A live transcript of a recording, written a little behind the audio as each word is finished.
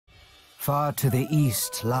Far to the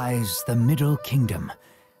east lies the Middle Kingdom,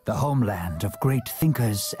 the homeland of great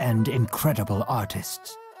thinkers and incredible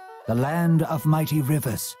artists. The land of mighty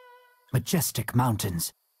rivers, majestic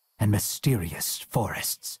mountains, and mysterious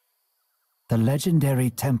forests. The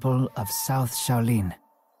legendary temple of South Shaolin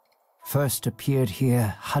first appeared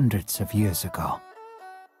here hundreds of years ago.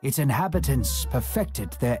 Its inhabitants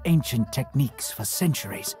perfected their ancient techniques for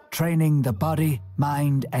centuries, training the body,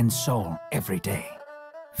 mind, and soul every day.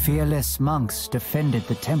 Fearless monks defended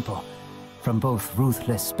the temple from both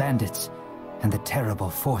ruthless bandits and the terrible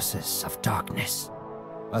forces of darkness.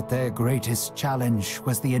 But their greatest challenge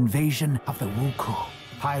was the invasion of the Wuku,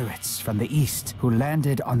 pirates from the east who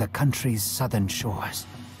landed on the country's southern shores.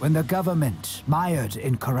 When the government, mired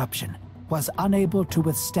in corruption, was unable to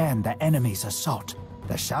withstand the enemy's assault,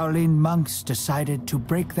 the Shaolin monks decided to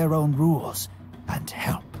break their own rules and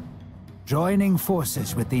help. Joining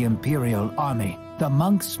forces with the Imperial Army, the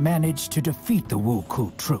monks managed to defeat the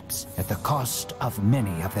Wuku troops at the cost of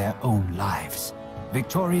many of their own lives.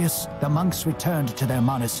 Victorious, the monks returned to their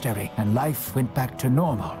monastery and life went back to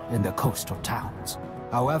normal in the coastal towns.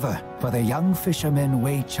 However, for the young fisherman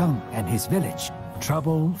Wei Cheng and his village,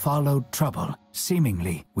 trouble followed trouble,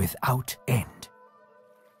 seemingly without end.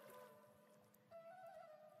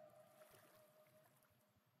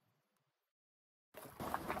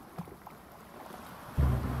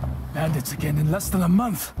 Bandits again in less than a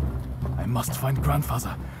month. I must find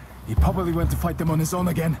grandfather. He probably went to fight them on his own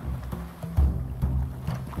again.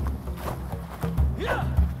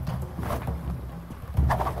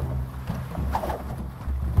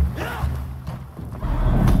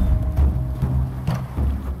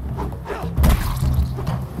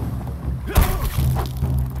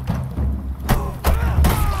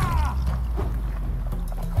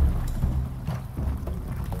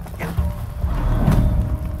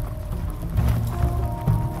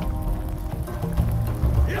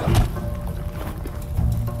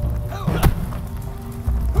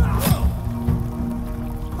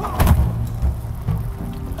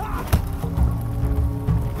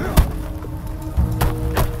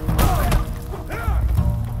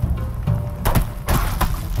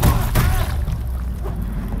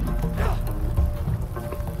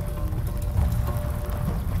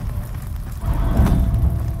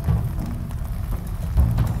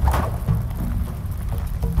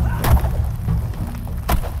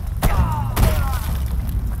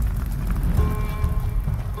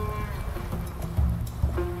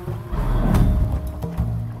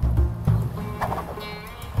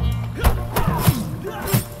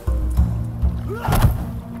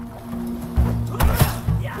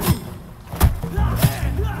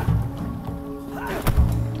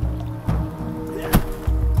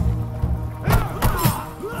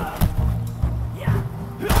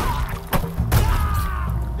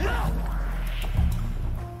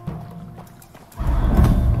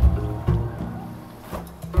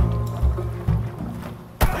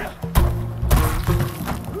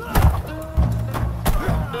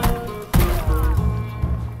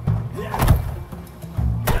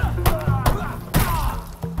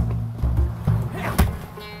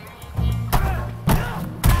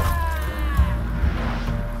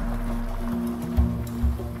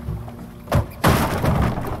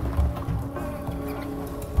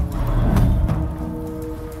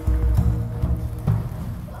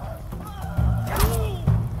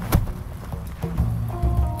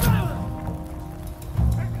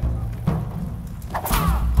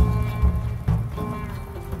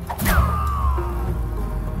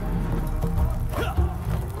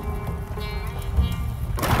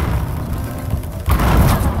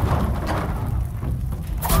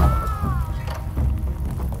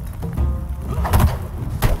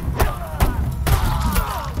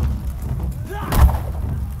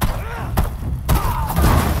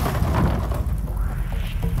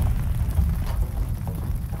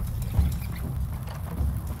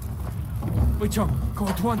 Wei Cheng, go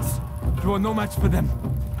at once. You are no match for them.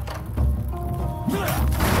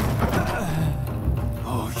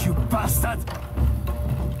 Oh, you bastard!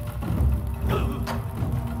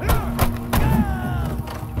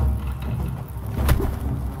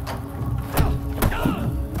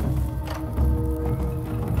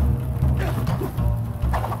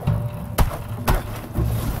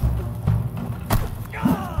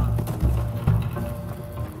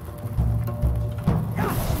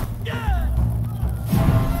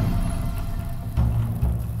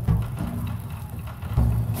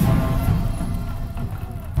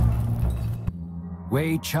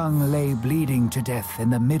 Wei Cheng lay bleeding to death in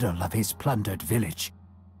the middle of his plundered village.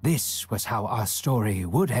 This was how our story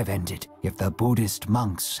would have ended if the Buddhist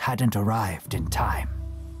monks hadn't arrived in time.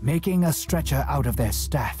 Making a stretcher out of their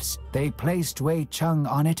staffs, they placed Wei Cheng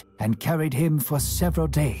on it and carried him for several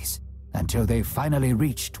days, until they finally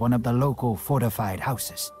reached one of the local fortified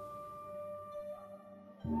houses.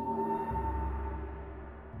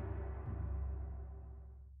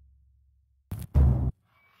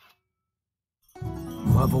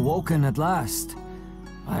 You have awoken at last.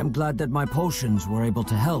 I am glad that my potions were able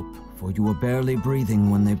to help, for you were barely breathing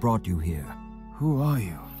when they brought you here. Who are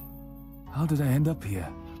you? How did I end up here?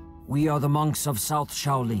 We are the monks of South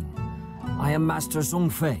Shaolin. I am Master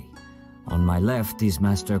Zhongfei. On my left is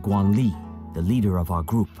Master Guanli, the leader of our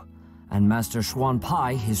group, and Master Xuan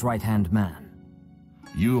Pai, his right-hand man.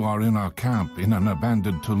 You are in our camp in an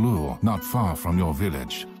abandoned Tulu, not far from your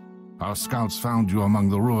village. Our scouts found you among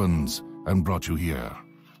the ruins and brought you here.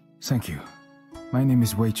 Thank you. My name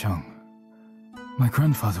is Wei Cheng. My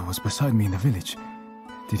grandfather was beside me in the village.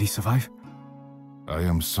 Did he survive? I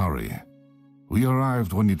am sorry. We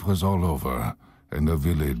arrived when it was all over, and the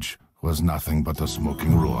village was nothing but a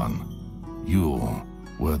smoking ruin. You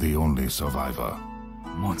were the only survivor.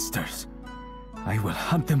 Monsters. I will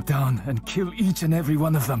hunt them down and kill each and every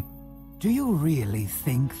one of them. Do you really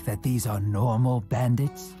think that these are normal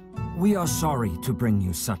bandits? We are sorry to bring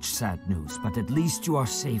you such sad news, but at least you are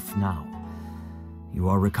safe now. You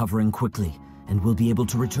are recovering quickly, and will be able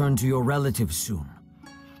to return to your relatives soon.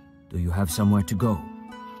 Do you have somewhere to go?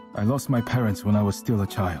 I lost my parents when I was still a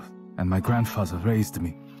child, and my grandfather raised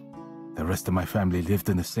me. The rest of my family lived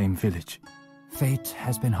in the same village. Fate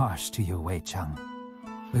has been harsh to you, Wei Cheng.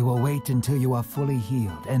 We will wait until you are fully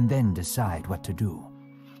healed and then decide what to do.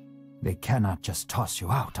 They cannot just toss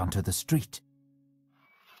you out onto the street.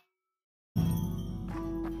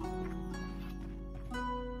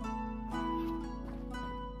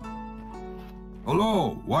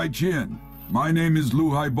 Hello, Wai Jin. My name is Lu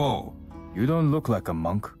Haibo. You don't look like a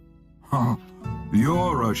monk. Huh,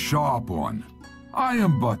 you're a sharp one. I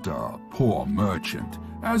am but a poor merchant,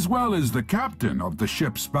 as well as the captain of the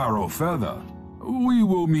ship Sparrow Feather. We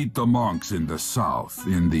will meet the monks in the south,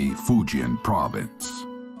 in the Fujian province.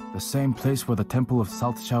 The same place where the Temple of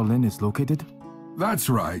South Shaolin is located? That's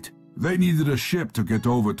right. They needed a ship to get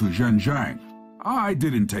over to Zhenjiang. I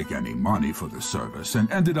didn't take any money for the service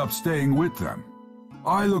and ended up staying with them.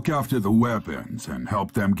 I look after the weapons and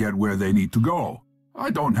help them get where they need to go. I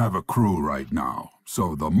don't have a crew right now,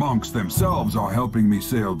 so the monks themselves are helping me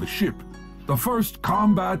sail the ship. The first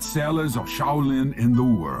combat sailors of Shaolin in the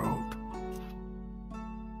world.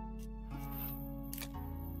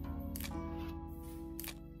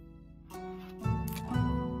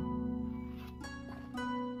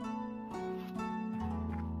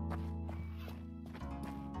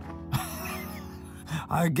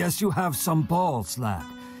 I guess you have some balls, lad,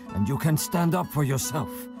 and you can stand up for yourself.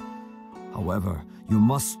 However, you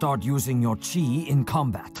must start using your chi in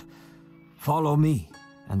combat. Follow me,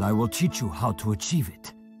 and I will teach you how to achieve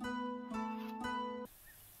it.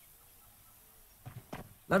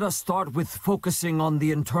 Let us start with focusing on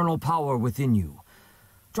the internal power within you.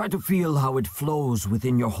 Try to feel how it flows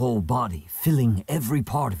within your whole body, filling every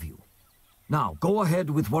part of you. Now, go ahead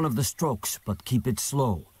with one of the strokes, but keep it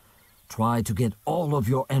slow. Try to get all of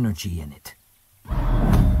your energy in it.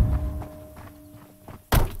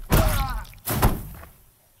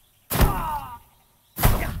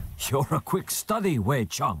 You're a quick study, Wei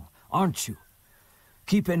Cheng, aren't you?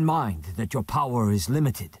 Keep in mind that your power is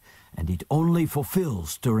limited, and it only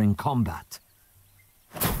fulfills during combat.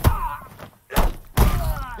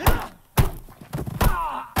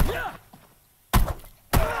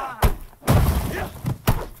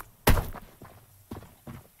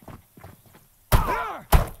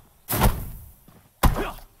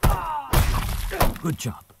 Good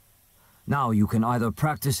job. Now you can either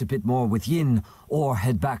practice a bit more with Yin or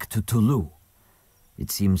head back to Tulu.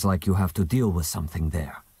 It seems like you have to deal with something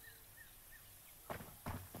there.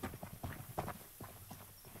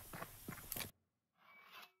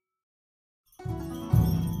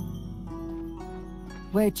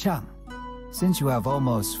 Wei Cheng, since you have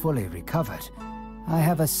almost fully recovered, I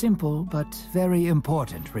have a simple but very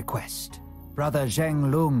important request. Brother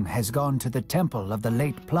Zheng Lung has gone to the Temple of the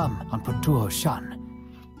Late Plum on Putuo Shan.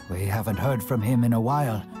 We haven't heard from him in a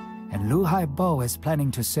while, and Lu Haibo is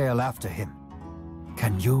planning to sail after him.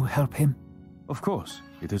 Can you help him? Of course,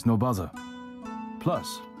 it is no bother.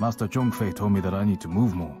 Plus, Master Zhongfei told me that I need to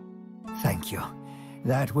move more. Thank you.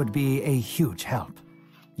 That would be a huge help.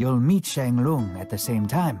 You'll meet Zheng Lung at the same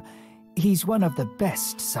time. He's one of the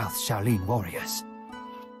best South Shaolin warriors.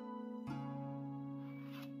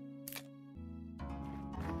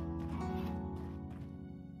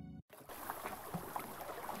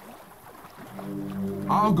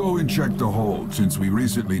 I'll go and check the hold, since we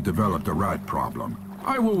recently developed a rat problem.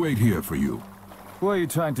 I will wait here for you. Who are you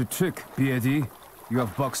trying to trick, Beardy? You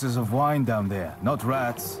have boxes of wine down there, not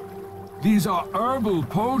rats. These are herbal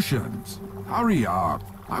potions. Hurry up.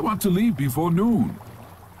 I want to leave before noon.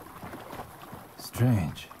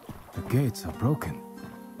 Strange. The gates are broken.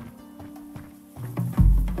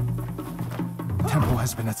 The temple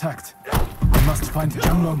has been attacked. We must find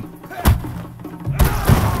Changlong.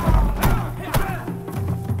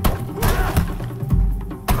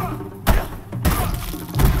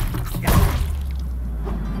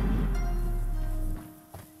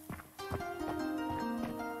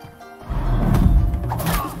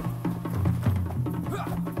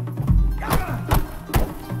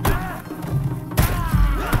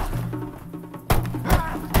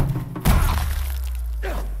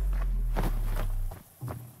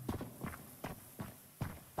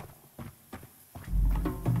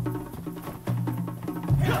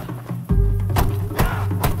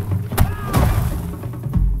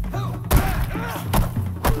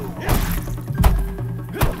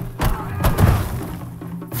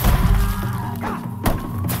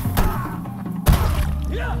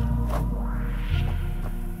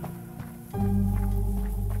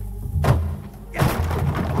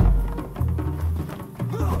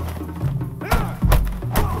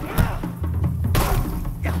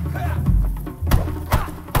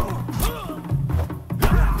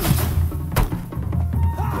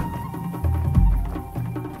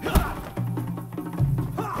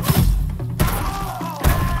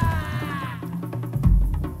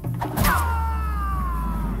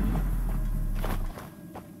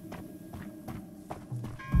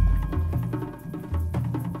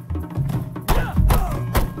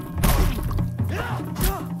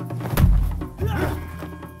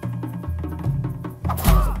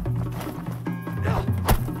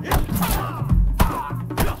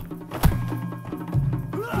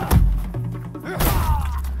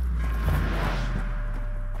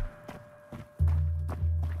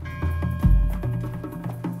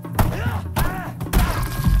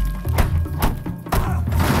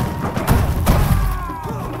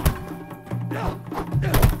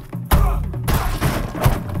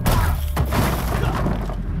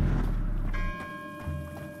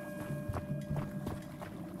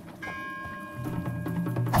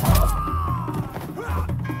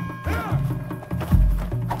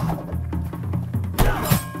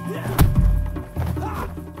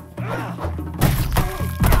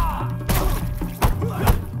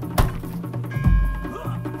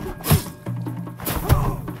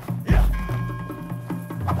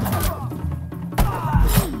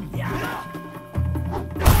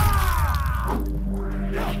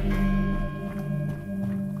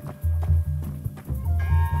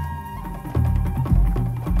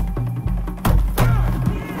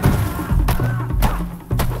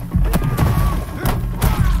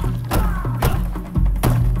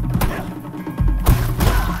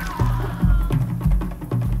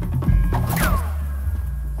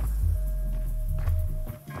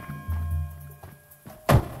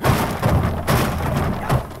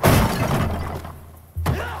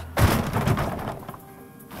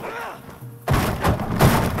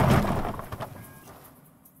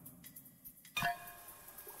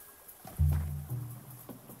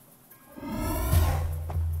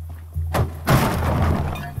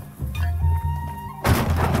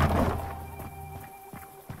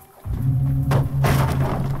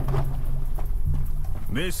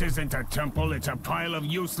 This isn't a temple, it's a pile of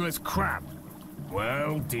useless crap.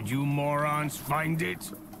 Well, did you morons find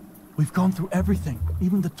it? We've gone through everything,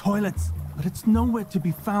 even the toilets, but it's nowhere to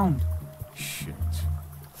be found. Shit.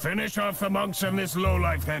 Finish off the monks and this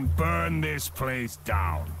lowlife, then burn this place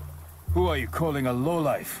down. Who are you calling a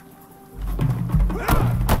lowlife?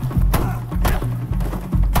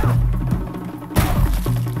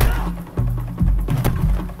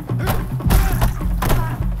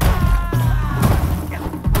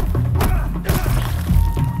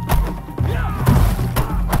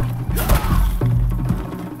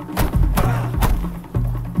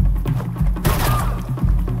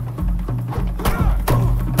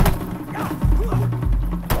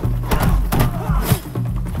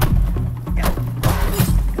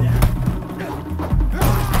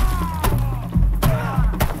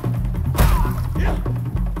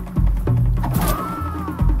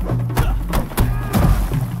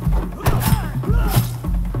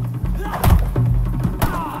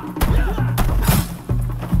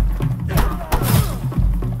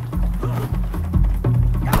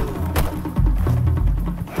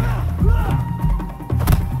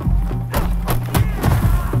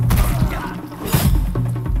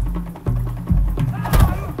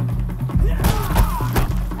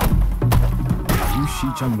 Shi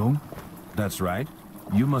Changlong? That's right.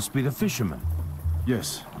 You must be the fisherman.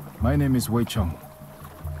 Yes, my name is Wei Cheng.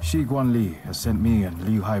 Shi Guanli has sent me and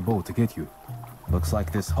Liu Haibo to get you. Looks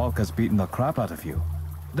like this Hulk has beaten the crap out of you.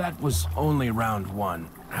 That was only round one.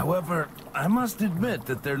 However, I must admit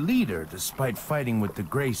that their leader, despite fighting with the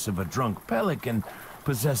grace of a drunk pelican,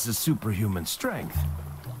 possesses superhuman strength.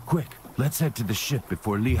 Quick, let's head to the ship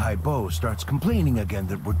before Li Haibo starts complaining again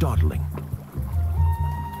that we're dawdling.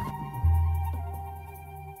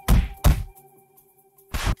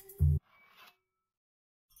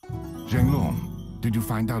 Zhenglong, did you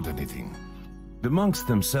find out anything? The monks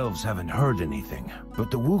themselves haven't heard anything,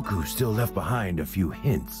 but the Wuku still left behind a few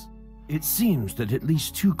hints. It seems that at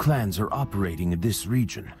least two clans are operating in this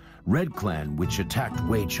region. Red Clan, which attacked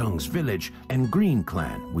Wei Cheng's village, and Green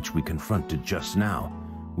Clan, which we confronted just now.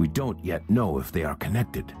 We don't yet know if they are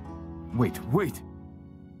connected. Wait.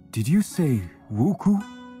 Did you say Wuku?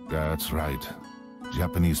 That's right.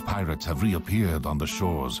 Japanese pirates have reappeared on the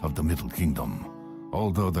shores of the Middle Kingdom,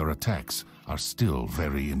 although their attacks are still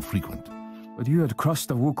very infrequent. But you had crushed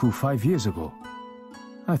the Wuku 5 years ago.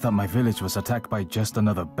 I thought my village was attacked by just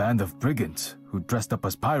another band of brigands who dressed up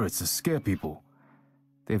as pirates to scare people.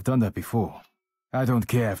 They've done that before. I don't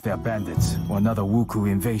care if they're bandits or another Wuku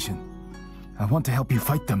invasion. I want to help you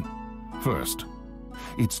fight them. First,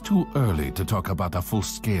 it's too early to talk about a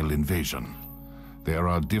full-scale invasion. There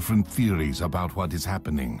are different theories about what is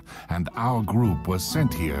happening, and our group was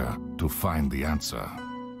sent here to find the answer.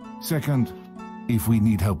 Second, if we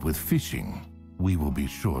need help with fishing, we will be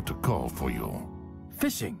sure to call for you.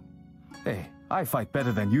 Fishing? Hey, I fight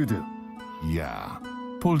better than you do. Yeah,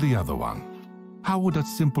 pull the other one. How would a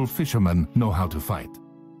simple fisherman know how to fight?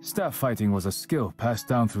 Staff fighting was a skill passed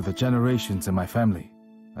down through the generations in my family,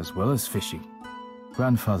 as well as fishing.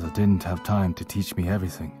 Grandfather didn't have time to teach me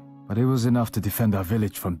everything, but it was enough to defend our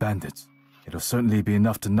village from bandits. It'll certainly be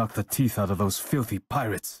enough to knock the teeth out of those filthy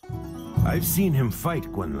pirates. I've seen him fight,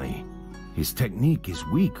 Guanli. His technique is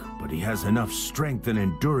weak, but he has enough strength and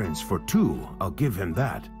endurance for two, I'll give him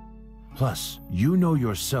that. Plus, you know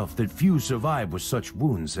yourself that few survive with such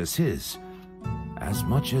wounds as his. As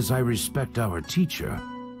much as I respect our teacher,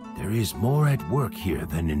 there is more at work here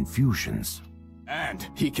than infusions. And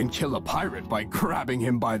he can kill a pirate by grabbing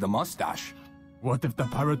him by the mustache. What if the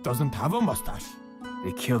pirate doesn't have a mustache?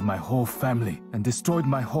 They killed my whole family and destroyed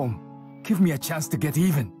my home. Give me a chance to get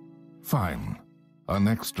even. Fine. An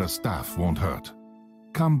extra staff won't hurt.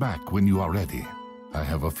 Come back when you are ready. I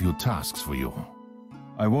have a few tasks for you.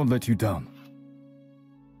 I won't let you down.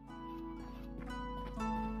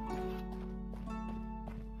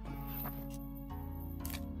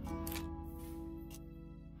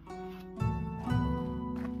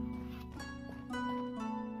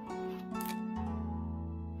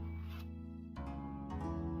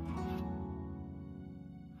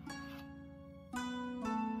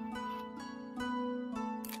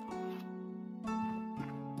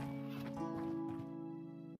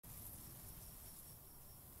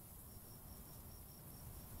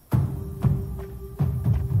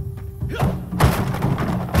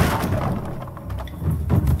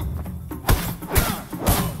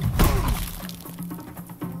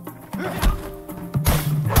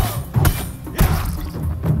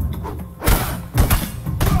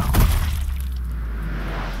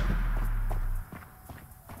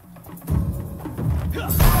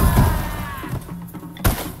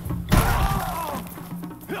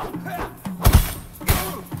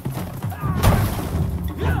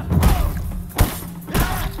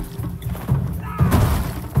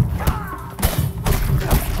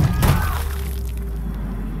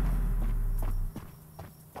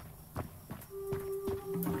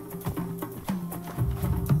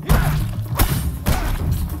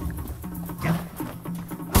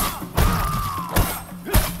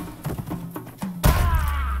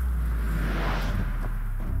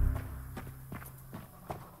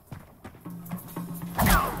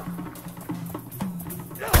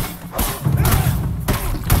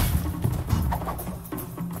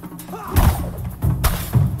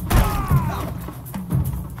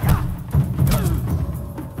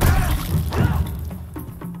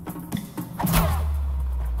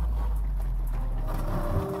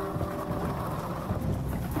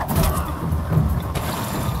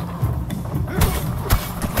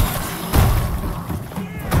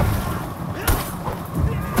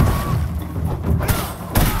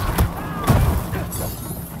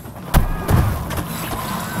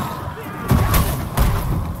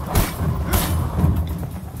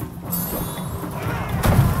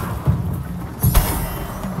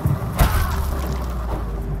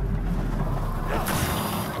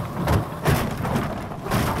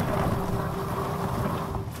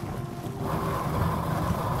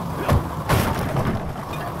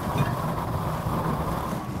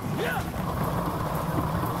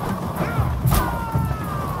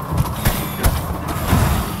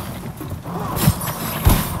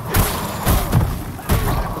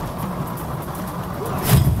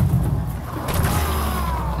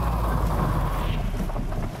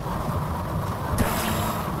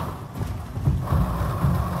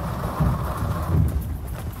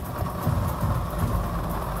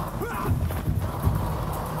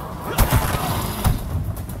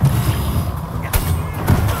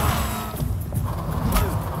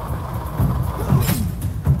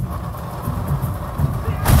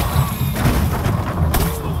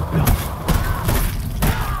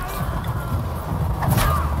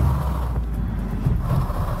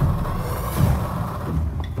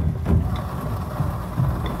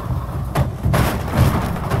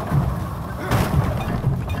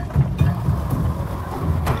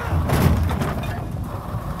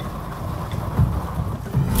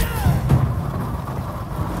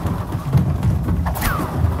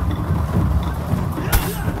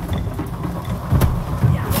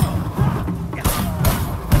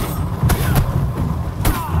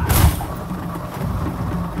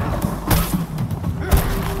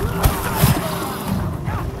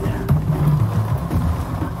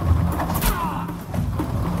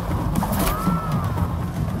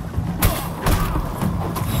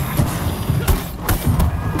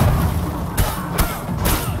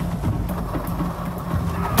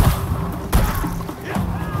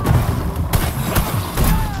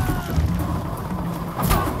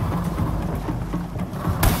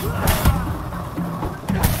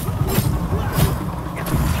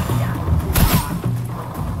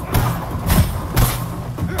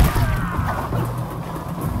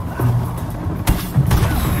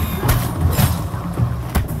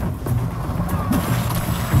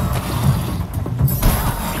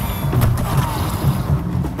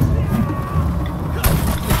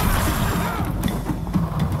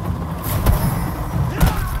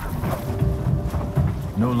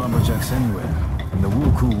 lumberjacks anywhere, and the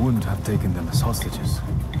Wuku wouldn't have taken them as hostages.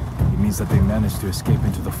 It means that they managed to escape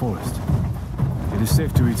into the forest. It is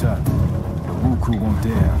safe to return. The Wuku won't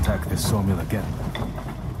dare attack this sawmill again.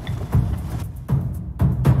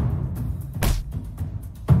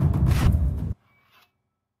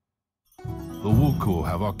 The Wuku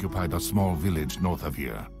have occupied a small village north of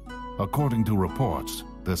here. According to reports,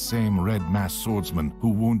 the same red-masked swordsman who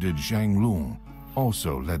wounded Zhang Lung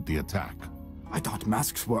also led the attack. I thought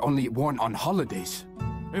masks were only worn on holidays.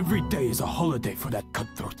 Every day is a holiday for that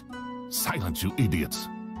cutthroat. Silence, you idiots!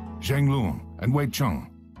 Zhang Lung and Wei Cheng,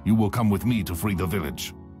 you will come with me to free the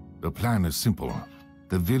village. The plan is simple.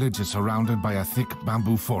 The village is surrounded by a thick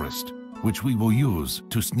bamboo forest, which we will use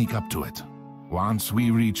to sneak up to it. Once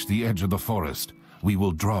we reach the edge of the forest, we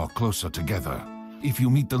will draw closer together. If you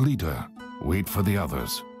meet the leader, wait for the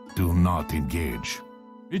others. Do not engage.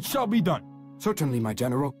 It shall be done. Certainly, my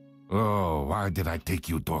general. Oh, why did I take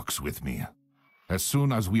you dorks with me? As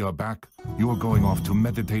soon as we are back, you are going off to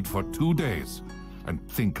meditate for 2 days and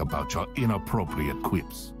think about your inappropriate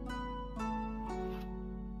quips.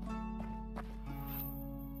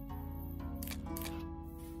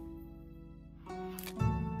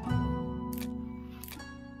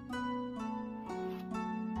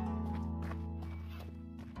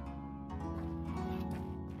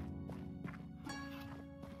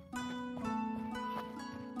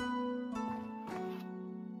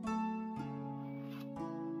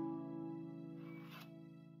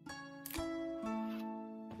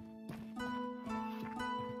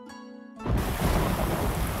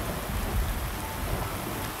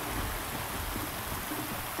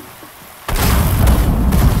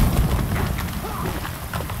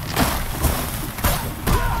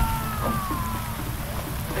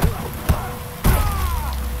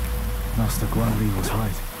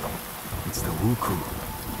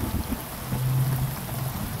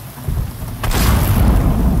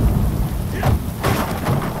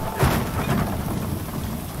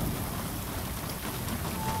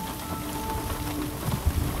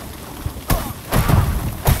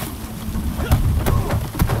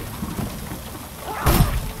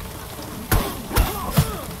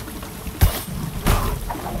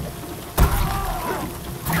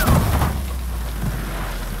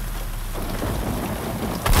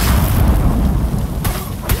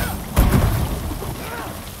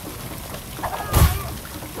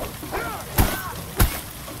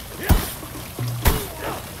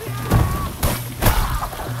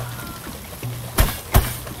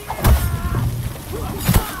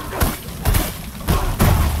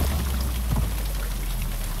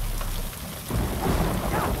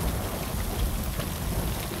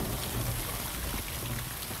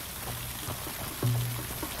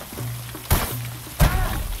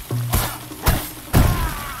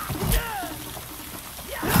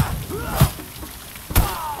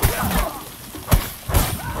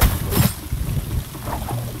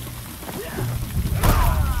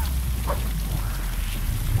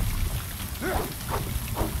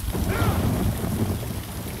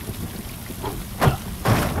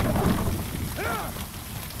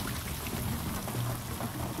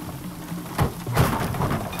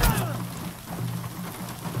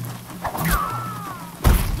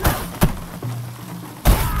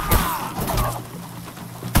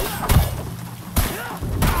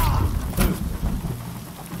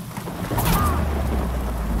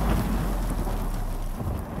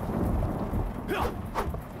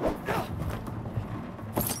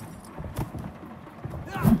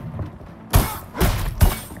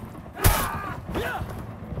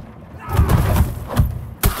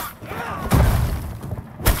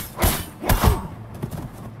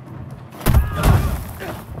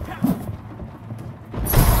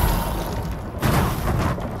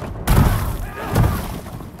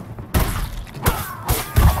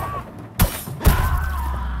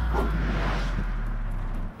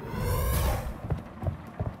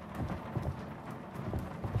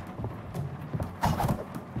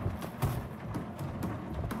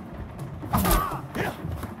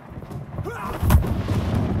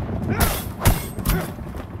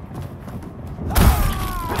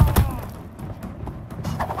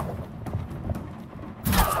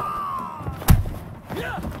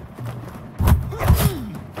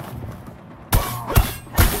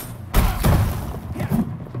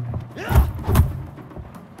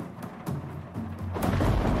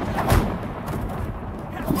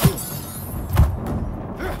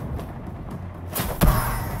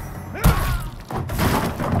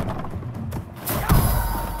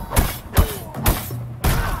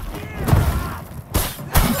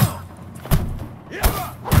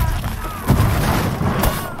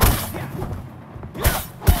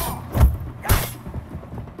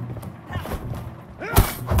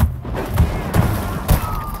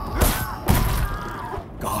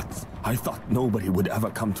 nobody would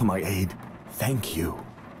ever come to my aid. Thank you.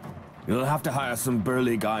 You'll have to hire some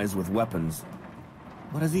burly guys with weapons.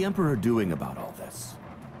 What is the Emperor doing about all this?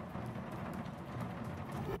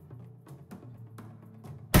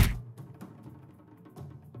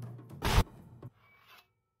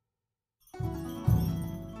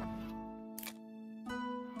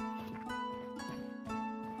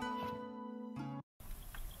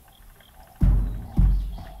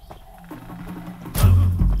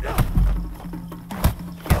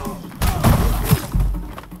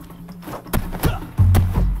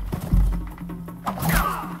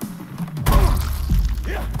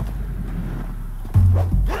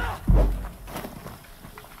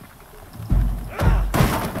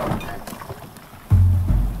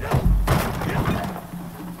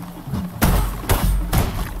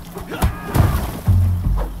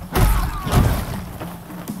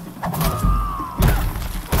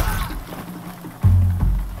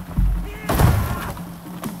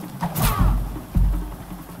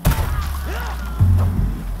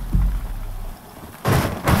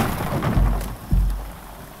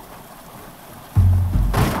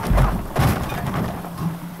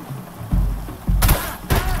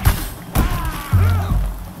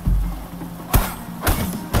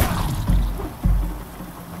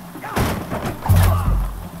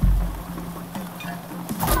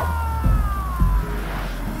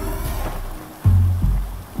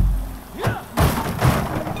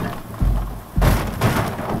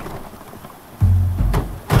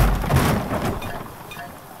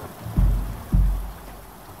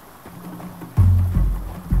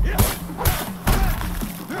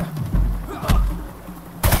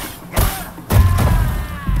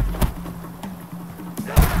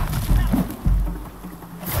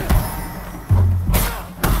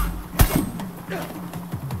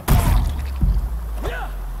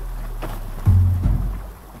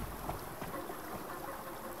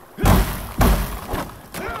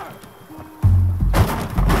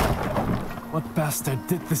 What bastard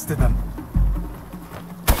did this to them?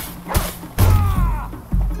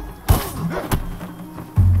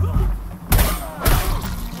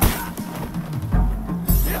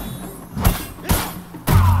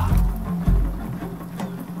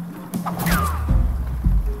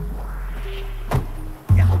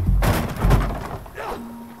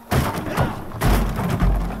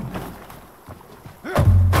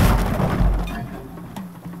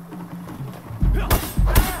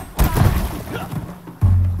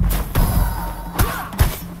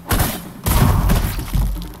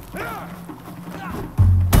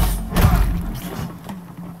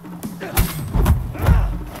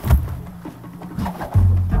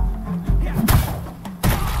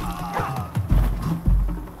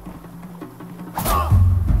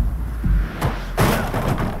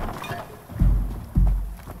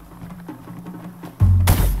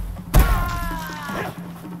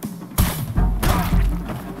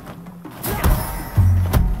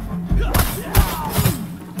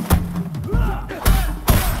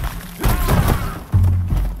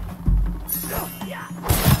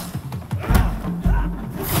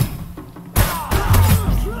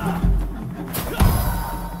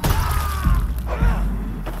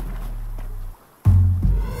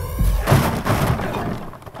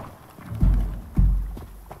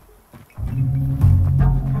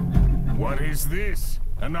 Is this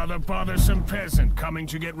another bothersome peasant coming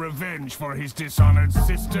to get revenge for his dishonored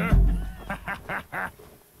sister?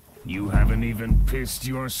 You haven't even pissed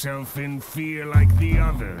yourself in fear like the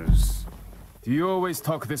others. Do you always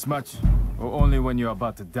talk this much, or only when you're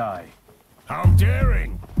about to die? How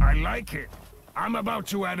daring! I like it. I'm about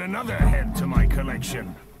to add another head to my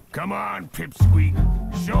collection. Come on, Pipsqueak.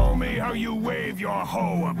 Show me how you wave your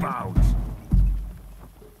hoe about.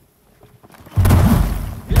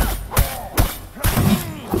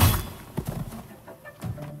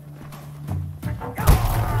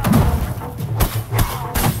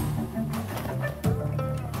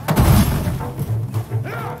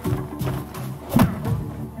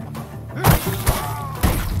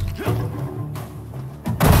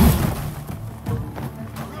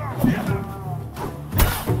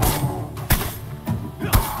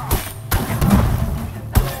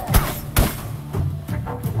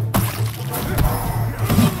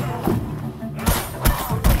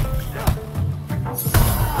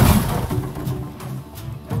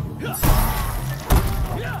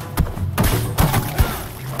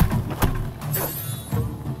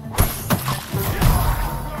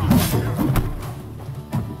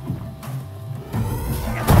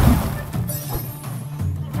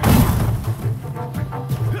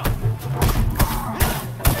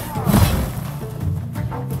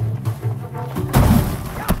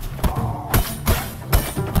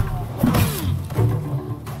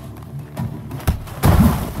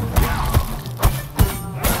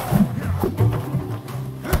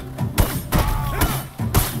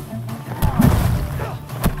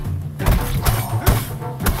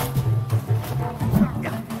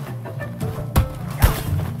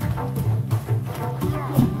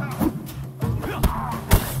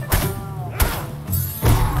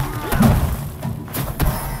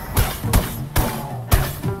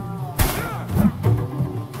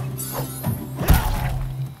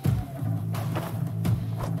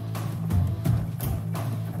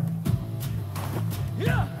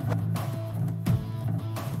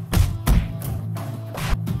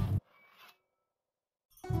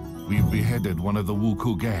 beheaded one of the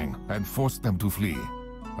Wuku gang and forced them to flee.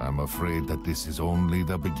 I'm afraid that this is only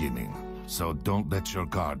the beginning, so don't let your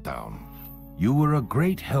guard down. You were a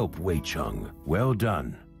great help, Wei Cheng. Well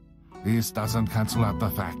done. This doesn't cancel out the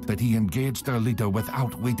fact that he engaged their leader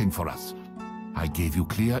without waiting for us. I gave you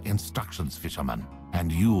clear instructions, fisherman,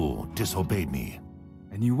 and you disobeyed me.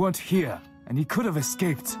 And you weren't here, and he could have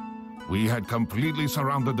escaped. We had completely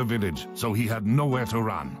surrounded the village, so he had nowhere to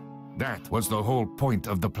run. That was the whole point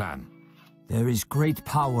of the plan. There is great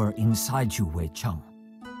power inside you, Wei Cheng,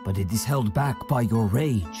 but it is held back by your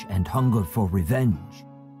rage and hunger for revenge.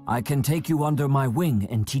 I can take you under my wing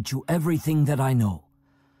and teach you everything that I know.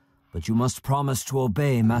 But you must promise to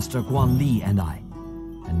obey Master Guan Li and I,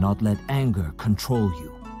 and not let anger control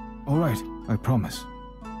you. All right, I promise.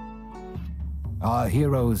 Our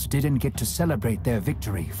heroes didn't get to celebrate their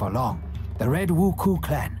victory for long. The Red Wuku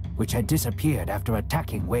clan, which had disappeared after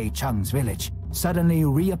attacking Wei Cheng's village, suddenly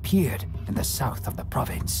reappeared in the south of the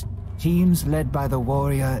province. Teams led by the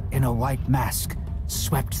warrior in a white mask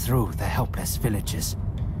swept through the helpless villages,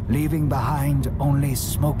 leaving behind only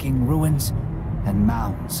smoking ruins and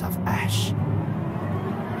mounds of ash.